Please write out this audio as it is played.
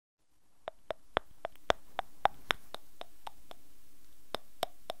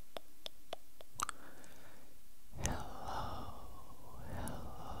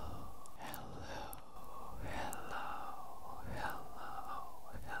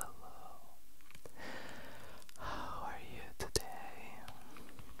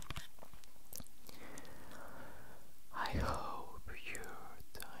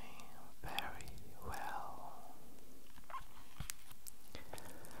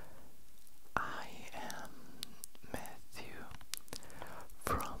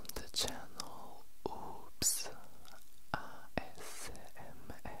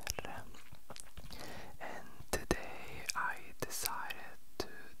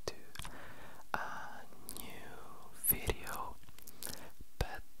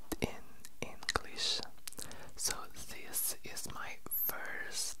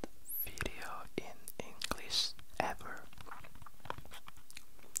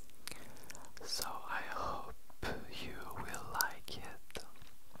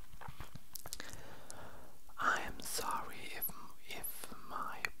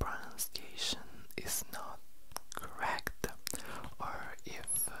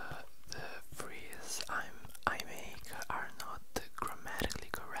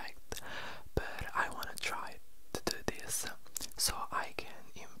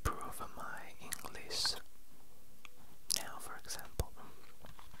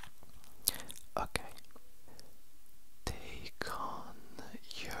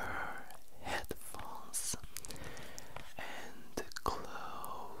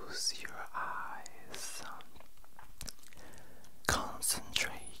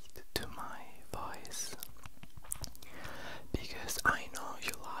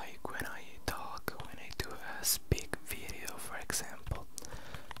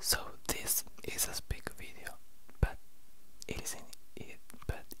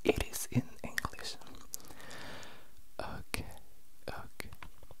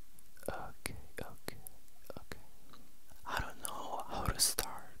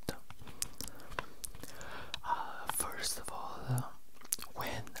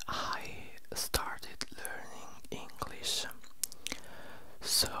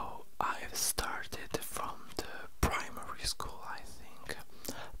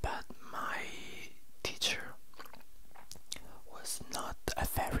a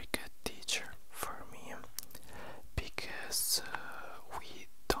very good teacher for me, because we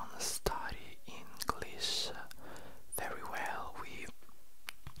don't study English very well. We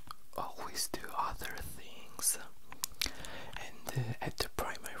always do other things, and at the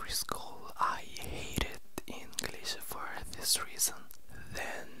primary school I hated English for this reason.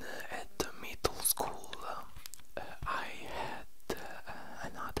 Then at the middle school I had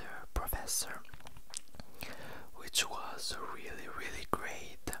another professor which was really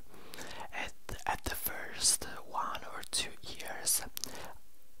great. At the first 1 or 2 years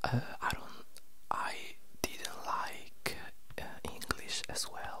I didn't like English as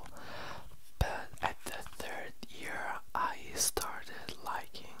well, but at the third year I started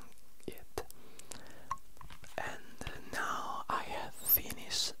liking it, and now I have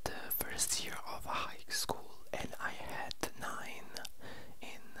finished the first year of high school and I had 9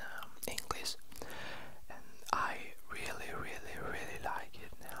 in English, and I really like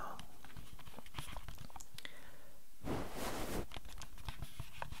it now.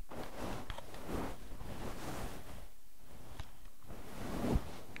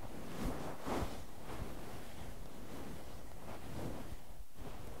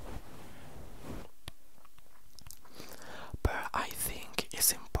 But I think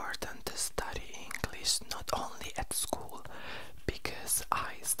it's important to study English not only at school, because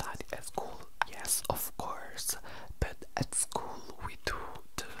I study at school, yes, of course, but at school we do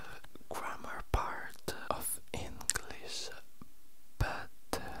the grammar part of English, but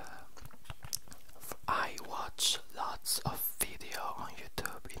I watch lots of video on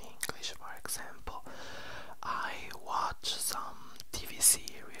YouTube in English. For example, I watch some TV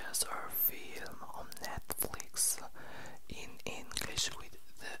series or film on Netflix in English with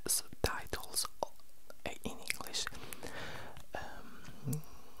the subtitles in English.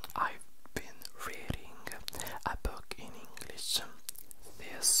 I've been reading a book in English,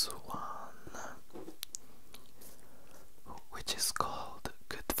 this one, which is called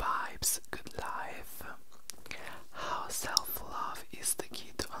Good Vibes, Good Life, How Self-Love is the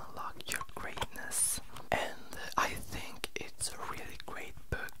Key to Unlock Your Greatness. And I think it's a really great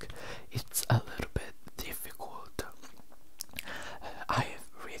book. It's a little bit difficult. I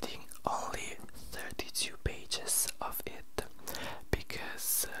am reading only 32 pages of it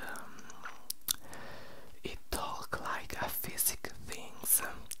because it talks like a physical things,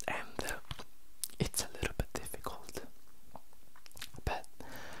 and it's a little bit difficult, but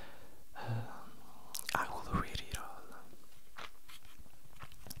I will read it all.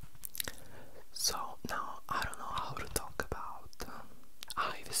 So now I don't know how to talk about.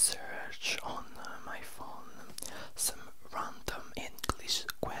 I've searched on my phone some random English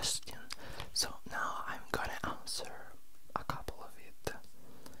question, so now I'm gonna answer a couple of it.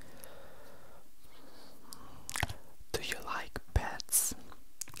 Do you like pets?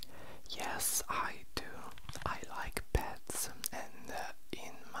 Yes, I do. I like pets, and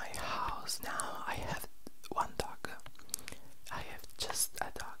in my house now I have one dog. I have just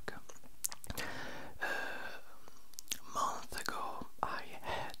a dog. A month ago I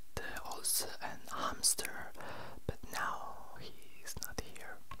had also an hamster, but now he's not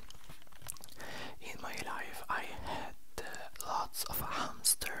here. In my life I had lots of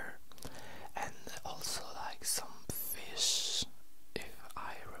hamster and also like some fish, if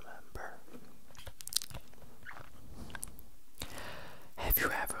I remember. Have you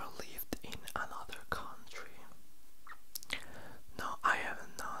ever lived in another country? No, I have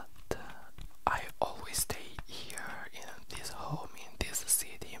not. I always stay here in this home, in this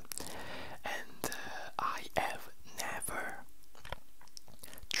city, and I have never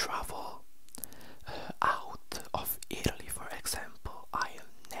traveled out of Italy. For example, I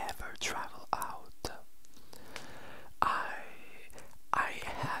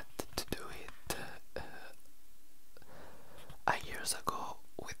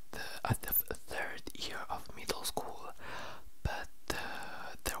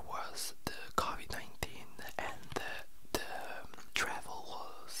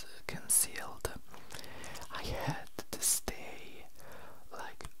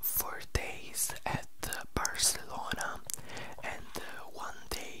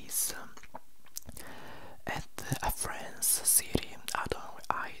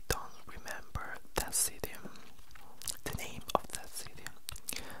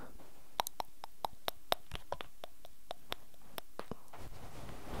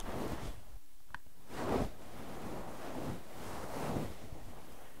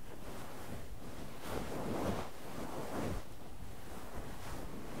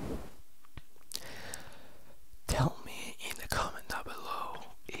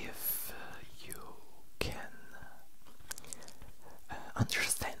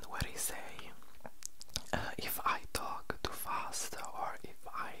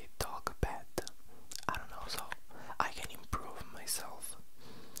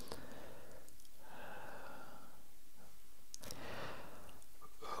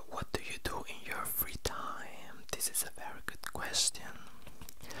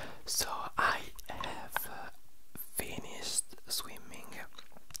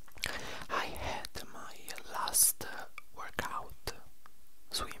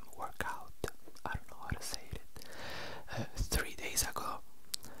workout. I don't know how to say it. 3 days ago.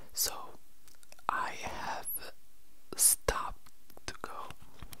 So I have stopped to go,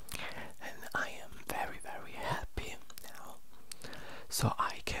 and I am very happy now. So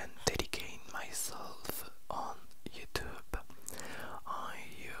I can dedicate myself on YouTube, on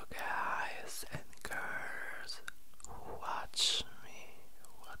you guys and girls who watch me.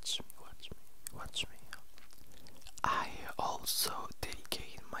 I also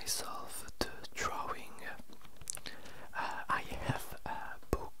dedicate myself to drawing. I have a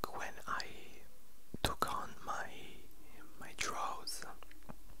book when I took on my draws,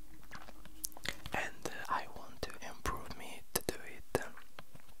 and I want to improve me to do it.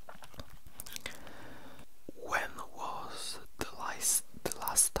 When was the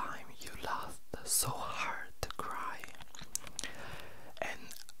last time you laughed so hard to cry?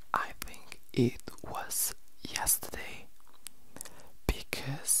 And I think it was yesterday,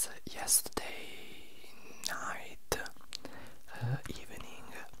 because yesterday night, evening,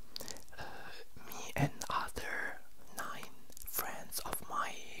 me and other 9 friends of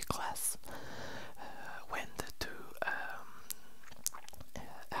my class went to a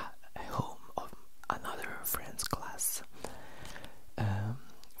home of another friend's class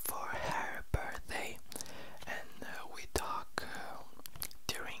for her birthday, and we talked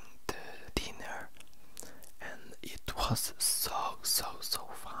during the dinner, and it was so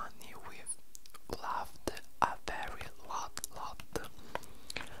funny. We laughed a very lot.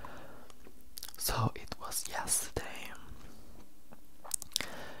 So it was yesterday.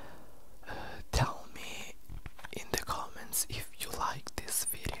 Tell me in the comments if you like this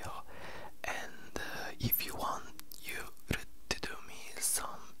video, and if you want you to do me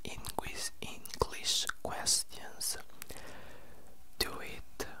some English questions, do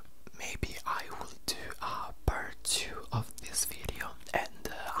it. Maybe I will do a part 2 of this video and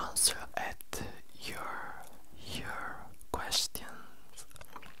answer at your questions.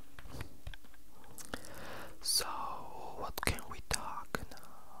 So what can we talk now?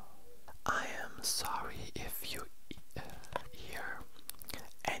 I am sorry if you hear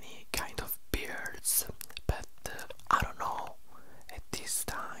any kind of birds, but I don't know, at this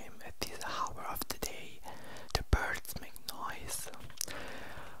time, at this hour of the day, the birds make noise.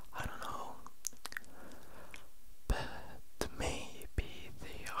 I don't know, but maybe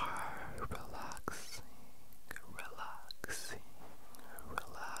they are relaxing.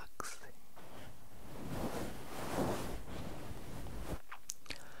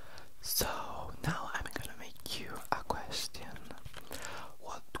 So now I'm gonna make you a question.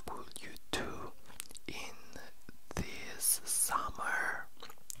 What will you do in this summer?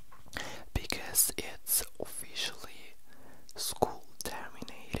 Because it's officially school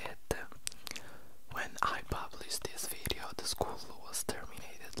terminated. When I published this video, the school was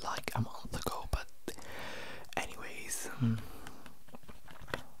terminated like a month ago, but anyways,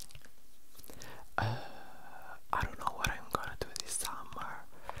 I don't know what I'm gonna do this summer.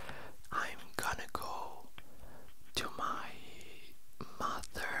 I'm gonna go to my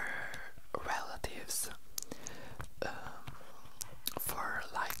mother relatives for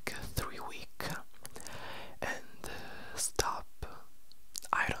like 3 weeks and stop.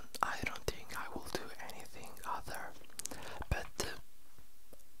 I don't think I will do anything other, but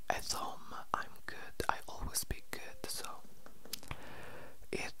at home I'm good. I always be good, so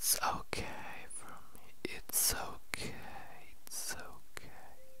it's okay for me. It's okay.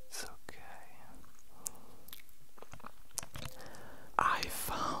 I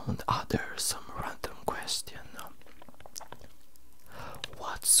found some random question.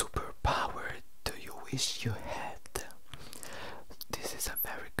 What superpower do you wish you had? This is a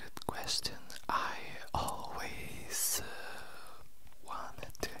very good question. I always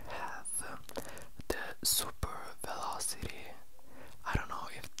wanted to have the super velocity. I don't know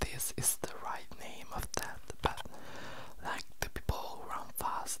if this is the right name of that, but like the people who run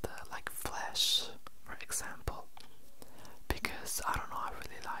fast, like Flash, for example, because I don't know, I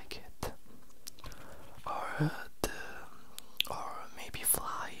really like it. Or maybe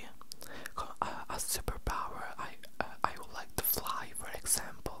fly. A superpower. I would like to fly, for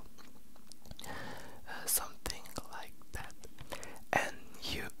example. Something like that. And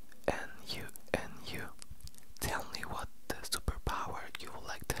you. Tell me what the superpower you would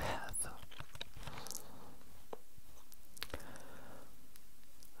like to have.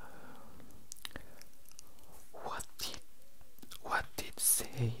 What did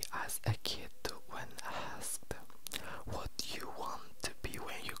say as a kid when asked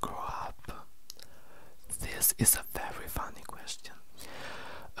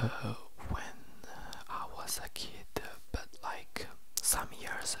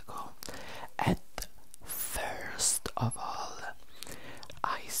ago. At first of all,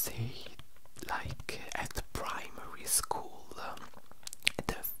 I say like at primary school, at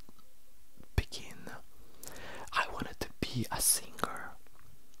the begin, I wanted to be a singer.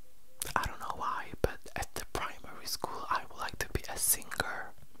 I don't know why, but at the primary school I would like to be a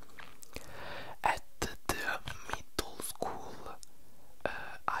singer. At the middle school,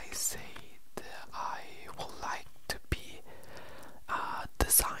 I said I would like to be a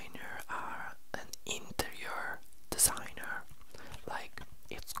designer, an interior designer. Like,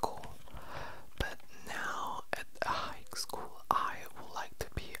 it's cool. But now at high school I would like to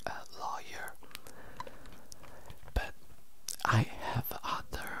be a lawyer. But I have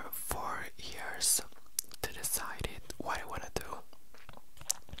other 4 years to decide it what I want to do.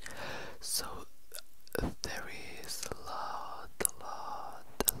 So there is a lot of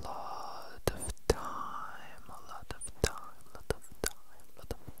time, a lot of time.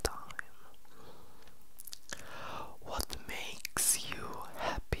 What makes you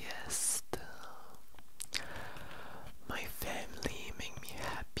happiest? My family make me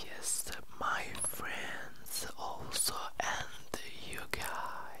happiest, my friends also, and you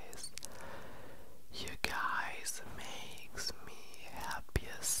guys. You guys makes me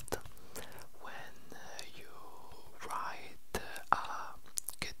happiest when you write a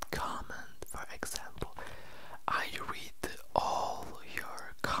good comment. For example, I read all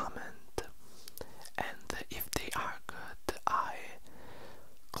your comment, and if they are good, I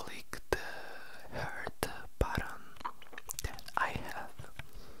click the heart button that I have.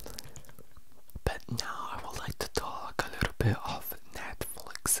 But now I would like to talk a little bit of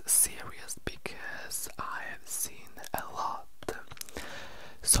Netflix series because I have seen a lot.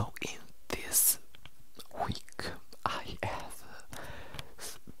 So in this week I have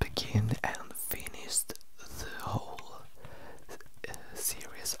begin and finished the whole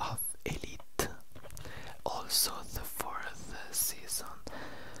series of Elite, also the 4th season,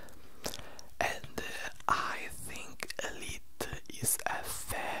 and I think Elite is a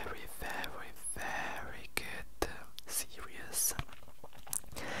very good series.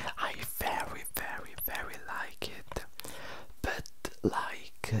 I very like it, but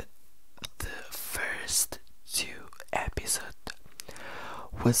like the first 2 episodes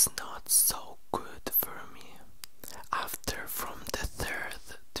was not so good for me. After, from the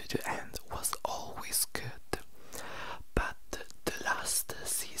 3rd to the end was always good, but the last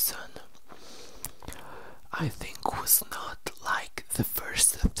season I think was not like the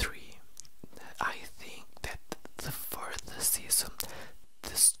first 3. I think that the 4th season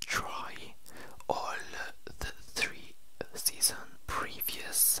destroy all the 3 season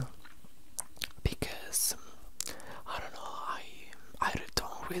previous, because I don't know, I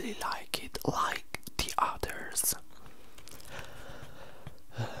don't really like it like the others.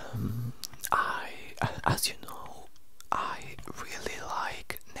 As you know, I really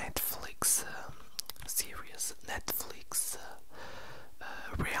like Netflix series, Netflix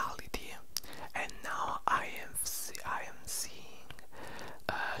reality, and now I am seeing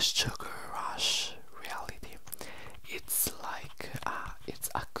Sugar Rush reality. It's like it's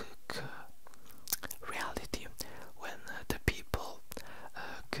a cook reality when the people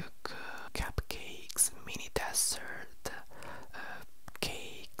cook cupcakes, mini dessert,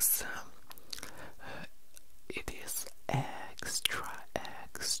 cakes. It is extra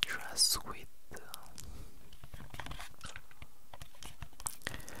sweet.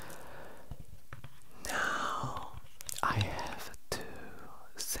 Now I have to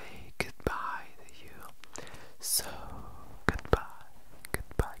say goodbye to you. So goodbye.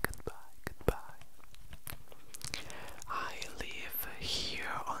 I leave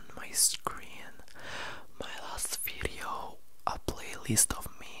here on my screen my last video, a playlist of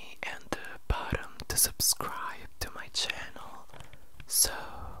me, and the button to subscribe to my channel. So